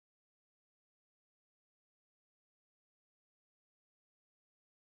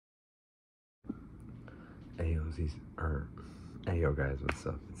Ayo's, or Ayo guys, what's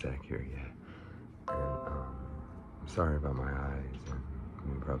up? It's Zach here, yeah. And I'm sorry about my eyes,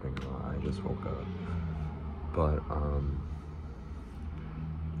 and I'm probably gonna lie, I just woke up. But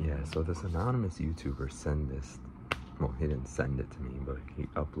yeah, so this anonymous YouTuber sent this, well, he didn't send it to me, but he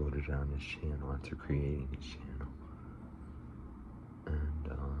uploaded it on his channel after creating his channel. And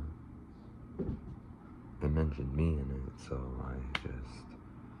it mentioned me in it, so I just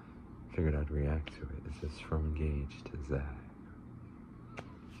figured I'd react to it. This is from Gage to Zach.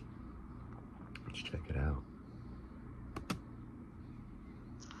 Let's check it out.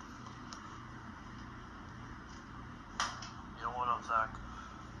 You know what up, Zach?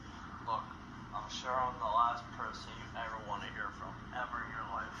 Look, I'm sure I'm the last person you ever want to hear from, ever in your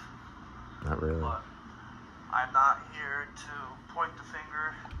life. Not really. But I'm not here to point the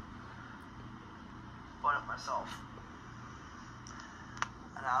finger, but at myself.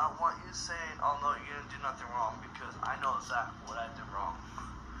 And I don't want you saying, oh no, you didn't do nothing wrong, because I know exactly what I did wrong.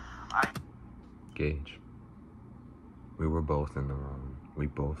 Gage, we were both in the wrong. We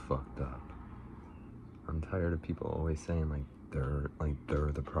both fucked up. I'm tired of people always saying they're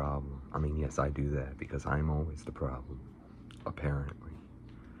the problem. I mean, yes, I do that because I'm always the problem. Apparently.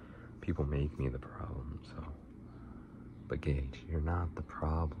 People make me the problem, so. But Gage, you're not the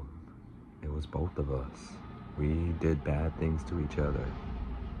problem. It was both of us. We did bad things to each other.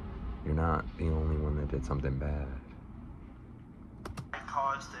 You're not the only one that did something bad. I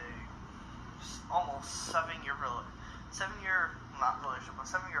caused a almost 7-year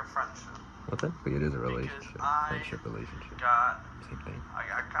friendship. Well, technically it is a relationship. Friendship, relationship. Same thing. I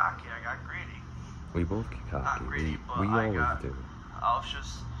got cocky, I got greedy. We both get cocky. Not greedy, we always do. I was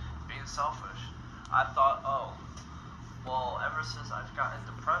just being selfish. I thought, oh, well, ever since I've gotten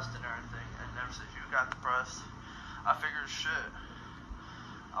depressed and everything, and ever since you got depressed, I figured, shit,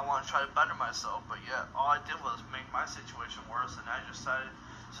 I want to try to better myself, but yet all I did was make my situation worse, and I decided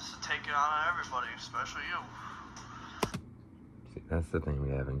just to take it on everybody, especially you. See, that's the thing we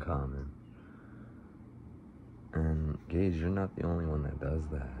have in common. And Gage, you're not the only one that does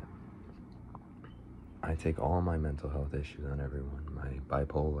that. I take all my mental health issues on everyone. My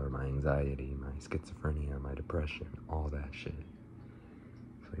bipolar, my anxiety, my schizophrenia, my depression, all that shit.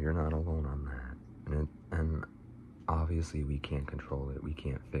 So you're not alone on that. And obviously we can't control it. We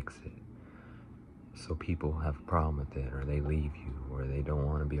can't fix it. So people have a problem with it, or they leave you, or they don't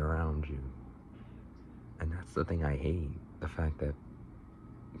want to be around you. And that's the thing I hate. The fact that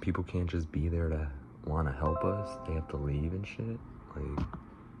people can't just be there to want to help us. They have to leave and shit. Like,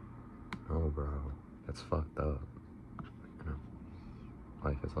 oh bro, that's fucked up. You know,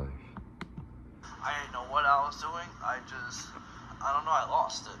 life is life. I didn't know what I was doing. I don't know, I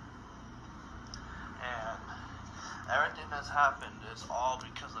lost it. And everything that's happened is all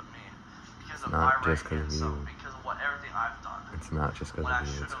because of me. Because of my rating, so because of everything I've done. It's not just because of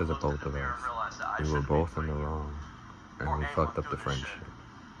you, it's because of both of us. We were both in the wrong, and we fucked up the friendship.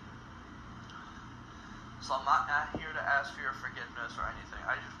 So I'm not here to ask for your forgiveness or anything.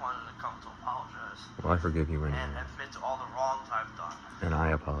 I just wanted to come to apologize. Well, I forgive you anyway. And admit to all the wrongs I've done. And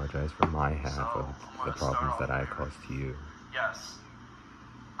I apologize for my half of the problems that I caused to you. Yes.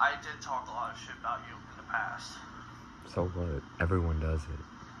 I did talk a lot of shit about you in the past. So what? Everyone does it.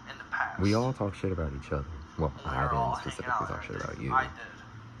 In the past. We all talk shit about each other. Well, I didn't specifically talk shit about you. I did.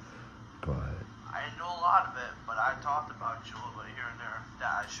 But I didn't know a lot of it, but I talked about you a little bit here and there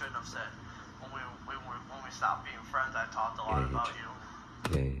that I shouldn't have said. When we stopped being friends, I talked a lot about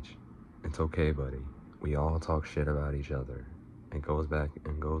you. Gage, it's okay, buddy. We all talk shit about each other. It goes back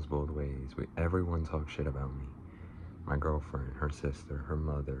and goes both ways. Everyone talks shit about me. My girlfriend, her sister, her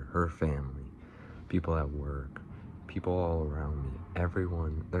mother, her family, people at work, people all around me.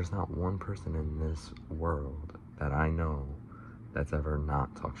 Everyone, there's not one person in this world that I know that's ever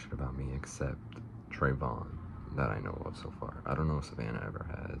not talked shit about me except Trayvon, that I know of so far. I don't know if Savannah ever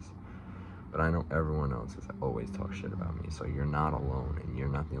has. But I know everyone else has always talked shit about me. So you're not alone, and you're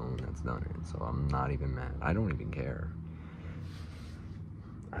not the only one that's done it. So I'm not even mad. I don't even care.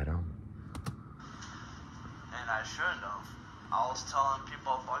 I don't. And I shouldn't have. I was telling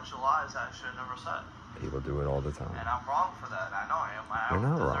people a bunch of lies that I should have never said. People do it all the time. And I'm wrong for that. I know I am. You're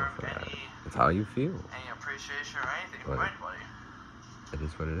not wrong for that. It's how you feel. Any appreciation or anything from anybody. It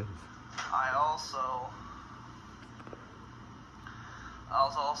is what it is. I was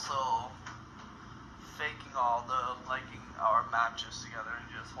also faking all the liking our matches together and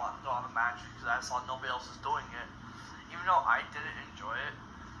just wanting to do all the matches because I saw nobody else was doing it. Even though I didn't enjoy it,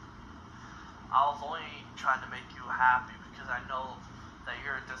 I was only trying to make you happy because I know that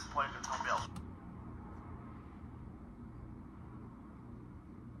you're disappointed with somebody else.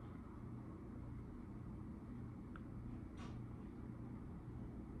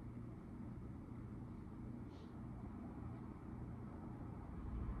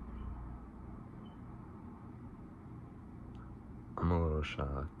 little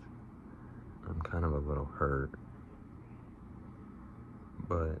shocked. I'm kind of a little hurt.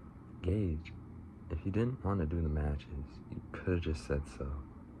 But, Gage, if you didn't want to do the matches, you could have just said so.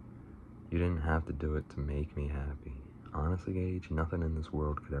 You didn't have to do it to make me happy. Honestly, Gage, nothing in this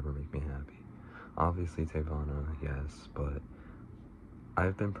world could ever make me happy. Obviously, Tavana, yes, but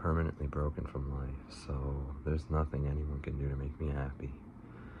I've been permanently broken from life, so there's nothing anyone can do to make me happy.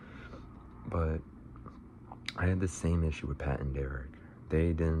 But I had the same issue with Pat and Derek.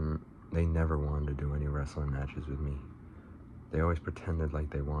 They never wanted to do any wrestling matches with me. They always pretended like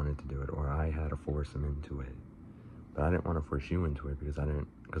they wanted to do it, or I had to force them into it. But I didn't want to force you into it because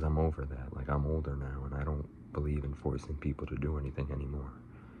I'm over that. Like, I'm older now, and I don't believe in forcing people to do anything anymore.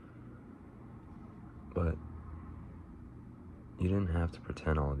 But you didn't have to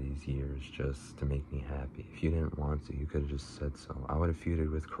pretend all these years just to make me happy. If you didn't want to, you could have just said so. I would have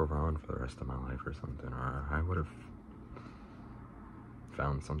feuded with Quran for the rest of my life or something, or I would have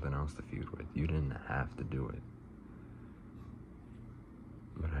found something else to feud with. You didn't have to do it.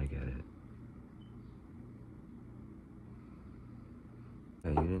 But I get it.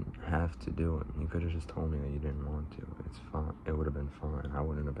 Yeah, you didn't have to do it. You could have just told me that you didn't want to. It's fine. It would have been fine. I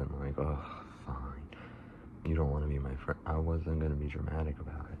wouldn't have been like, oh, fine. You don't want to be my friend. I wasn't going to be dramatic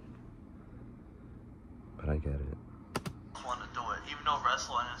about it. But I get it. I just want to do it, even though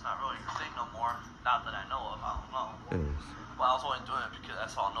wrestling is not really your thing no more. Not that I know of. I don't know. It is. But I was only doing it because I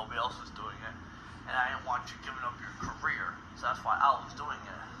saw nobody else was doing it, and I didn't want you giving up your career. So that's why I was doing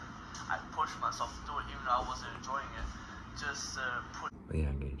it. I pushed myself to do it, even though I wasn't enjoying it. Just put. But yeah,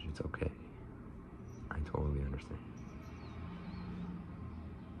 Gage, it's okay. I totally understand.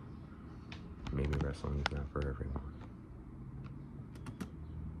 Maybe wrestling is not for everyone.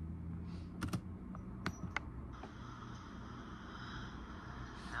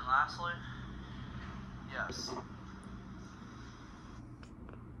 And lastly, yes.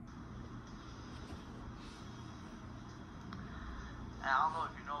 And I don't know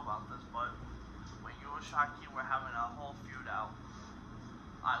if you know about this, but when you and Shaquille were having a whole feud out,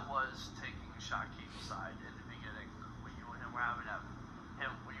 I was taking Shaquille's side in the beginning. When you and him were having that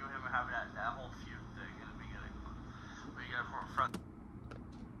whole feud thing in the beginning. When you guys were friends.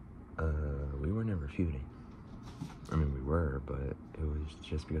 We were never feuding. I mean, we were, but it was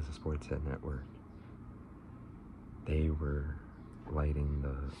just because of Sportsnet Network. They were lighting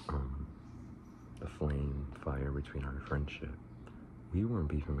the flame fire between our friendship. We weren't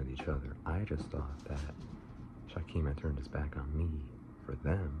beefing with each other. I just thought that Shaquem had turned his back on me for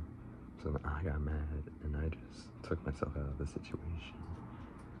them. So then I got mad and I just took myself out of the situation.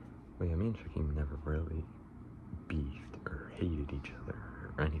 But yeah, me and Shaquem never really beefed or hated each other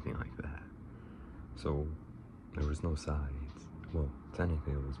or anything like that. So there was no sides. Well,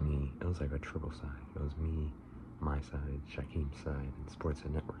 technically it was me. It was like a triple side. It was me, my side, Shaquem's side, and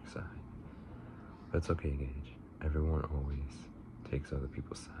Sportsnet Network side. But it's okay, Gage. Everyone always takes other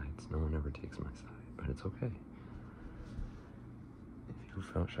people's sides. No one ever takes my side, but it's okay. If you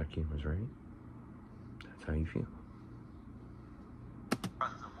felt Shaquem was right, that's how you feel.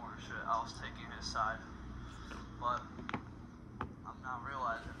 I was taking his side, but I'm not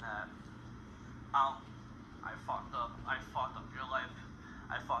realizing that I fucked up. I fucked up your life.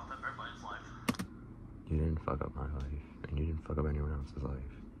 I fucked up everybody's life. You didn't fuck up my life, and you didn't fuck up anyone else's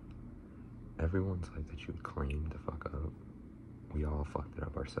life. Everyone's life that you would claim to fuck up, we all fucked it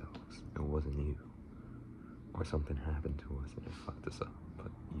up ourselves. It wasn't you. Or something happened to us and it fucked us up.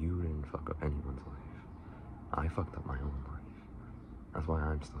 But you didn't fuck up anyone's life. I fucked up my own life. That's why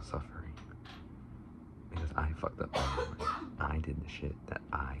I'm still suffering. Because I fucked up my own life. I did the shit that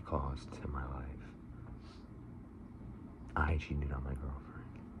I caused to my life. I cheated on my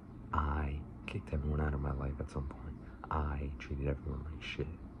girlfriend. I kicked everyone out of my life at some point. I treated everyone like shit.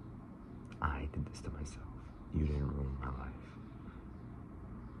 I did this to myself. You didn't ruin my life.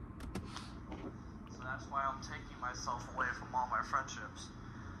 So that's why I'm taking myself away from all my friendships.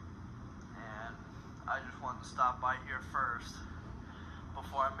 And I just wanted to stop by here first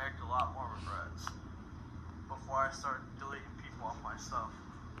before I make a lot more regrets. Before I start deleting people off my stuff.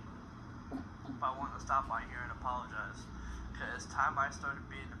 But I wanted to stop by here and apologize. Because it's time I started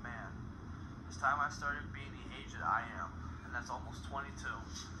being a man. It's time I started being the age that I am. And that's almost 22.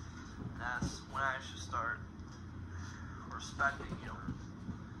 And that's when I should start respecting you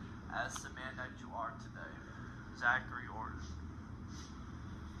as the man that you are today. Zachary Orton.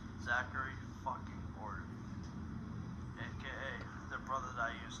 Zachary fucking Orton. AKA the brother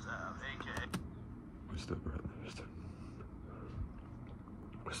that I used to have. AKA. We're still brothers.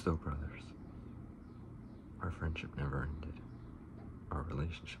 We're still brothers. Our friendship never ended. Our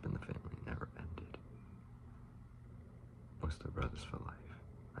relationship in the family never ended. We're we're still brothers for life.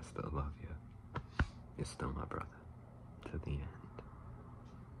 I still love you. You're still my brother. To the end.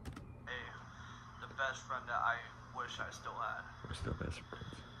 Hey, the best friend that I wish I still had. We're still best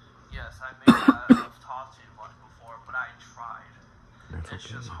friends. Yes, I may not have talked to you much before, but I tried. That's It's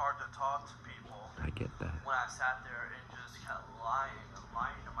okay. just hard to talk to people I get that. when I sat there and just kept lying and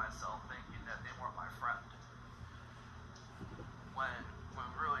lying to myself, thinking that they weren't my friend. When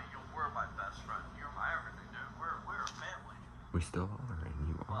really you were my best friend. You're my everything, dude. We're a family. We still are, and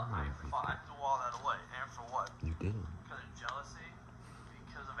you But are I everything. threw all that away, and for what? You didn't. Because of jealousy,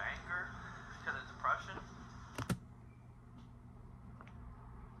 because of anger, because of depression.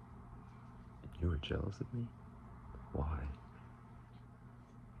 You were jealous of me? Why?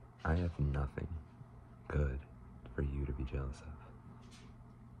 I have nothing good for you to be jealous of.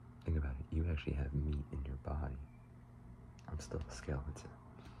 Think about it. You actually have meat in your body. I'm still a skeleton.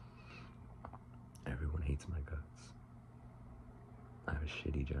 Everyone hates my guts. I have a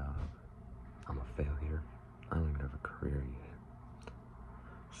shitty job. I'm a failure. I don't even have a career yet.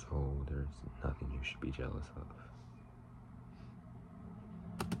 So there's nothing you should be jealous of.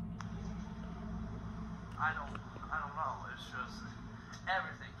 I don't know. It's just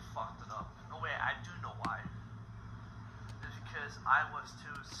everything fucked it up. No way, I do know why. It's because I was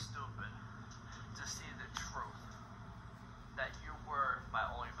too stupid to see the truth that you were my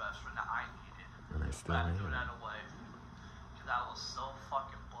only best friend that I needed. And I still But I am. threw that away because I was so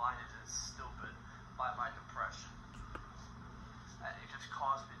fucking blinded and stupid by my depression. And it just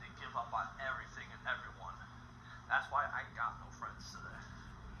caused me to give up on everything and everyone. That's why I got no friends today.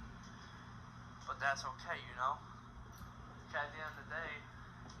 But that's okay, you know? Because at the end of the day,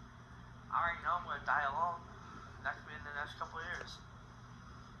 I already know I'm going to die alone. That could be in the next couple of years.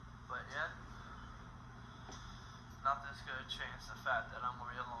 But yeah, nothing's going to change the fact that I'm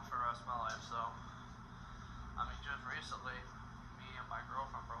going to be alone for the rest of my life. So, I mean, just recently, me and my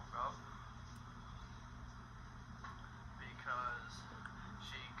girlfriend broke up. Because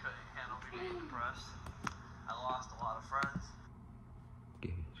she couldn't handle me being depressed. I lost a lot of friends.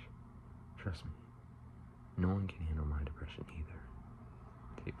 Gage, trust me. No one can handle my depression either.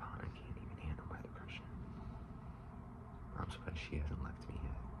 Devon can't even handle my depression. I'm surprised she hasn't left me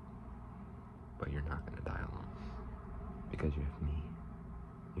yet. But you're not gonna die alone. Because you have me.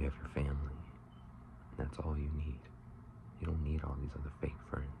 You have your family. And that's all you need. You don't need all these other fake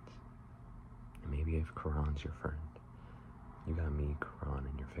friends. And maybe if Karan's your friend, you got me, Karan,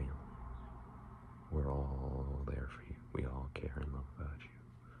 and your family. We're all there for you. We all care and love about you.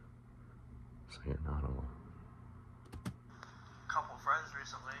 So you're not alone. Couple friends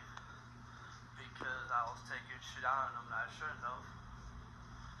recently because I was taking shit out on them that I shouldn't have.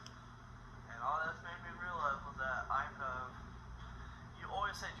 And all that's made me realize was that you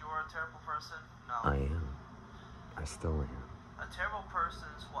always said you were a terrible person. No. I am. I still am. A terrible person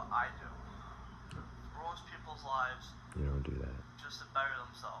is what I do. Ruins people's lives You don't do that. just to better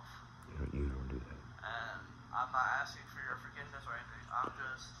themselves. You don't do that. And I'm not asking for your forgiveness or anything. I'm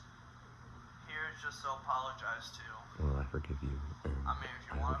just here just to apologize to you. Well, I forgive you, and I mean, if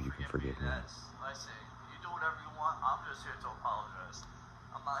you I want hope to you can forgive forgive me, me. that's, like I say, you do whatever you want. I'm just here to apologize.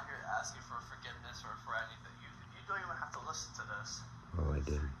 I'm not here asking for forgiveness or for anything. You don't even have to listen to this. Well, I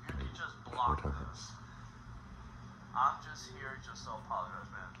did. You can just 4 block times. this. I'm just here just to apologize,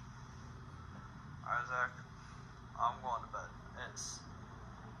 man. Alright, Zach. I'm going to bed.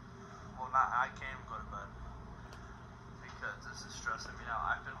 I can't even go to bed because this is stressing me out.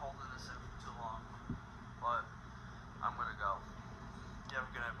 I've been holding this in for too long, but I'm gonna go. You have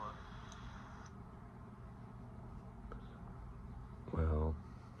a good night, bud. Well,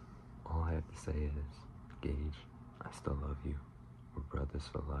 all I have to say is, Gage, I still love you. We're brothers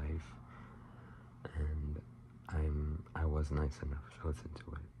for life, and I was nice enough to listen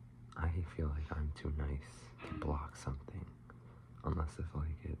to it. I feel like I'm too nice to block something, unless if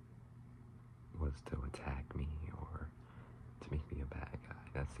like it was to attack me or to make me a bad guy.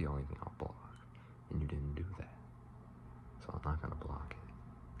 That's the only thing I'll block, and you didn't do that, so I'm not gonna block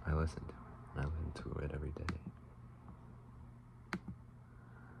it. I listen to it, and I listen to it every day.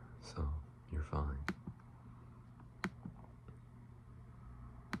 So, you're fine.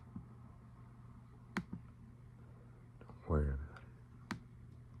 Don't worry about it.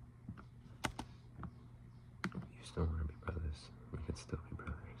 If you still want to be brothers, we can still be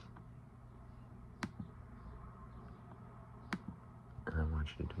brothers. And I want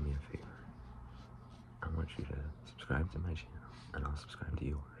you to do me a favor. I want you to subscribe to my channel, and I'll subscribe to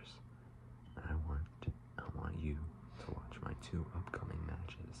yours. And I want you to watch my 2 upcoming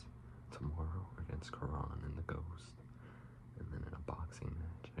matches. Tomorrow against Karan and the Ghost, and then in a boxing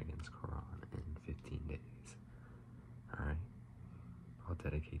match against Karan in 15 days. Alright?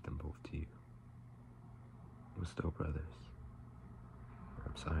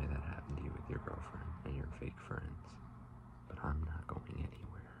 fake friends, but I'm not going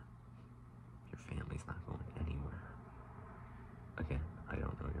anywhere. Your family's not going anywhere. Again, I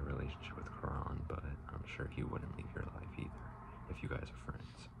don't know your relationship with Quran, but I'm sure he wouldn't leave your life either if you guys are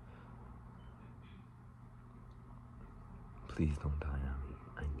friends. Please don't die on me.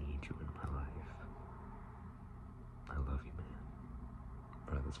 I need you in my life. I love you, man.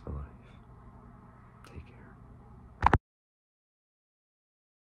 Brothers for life.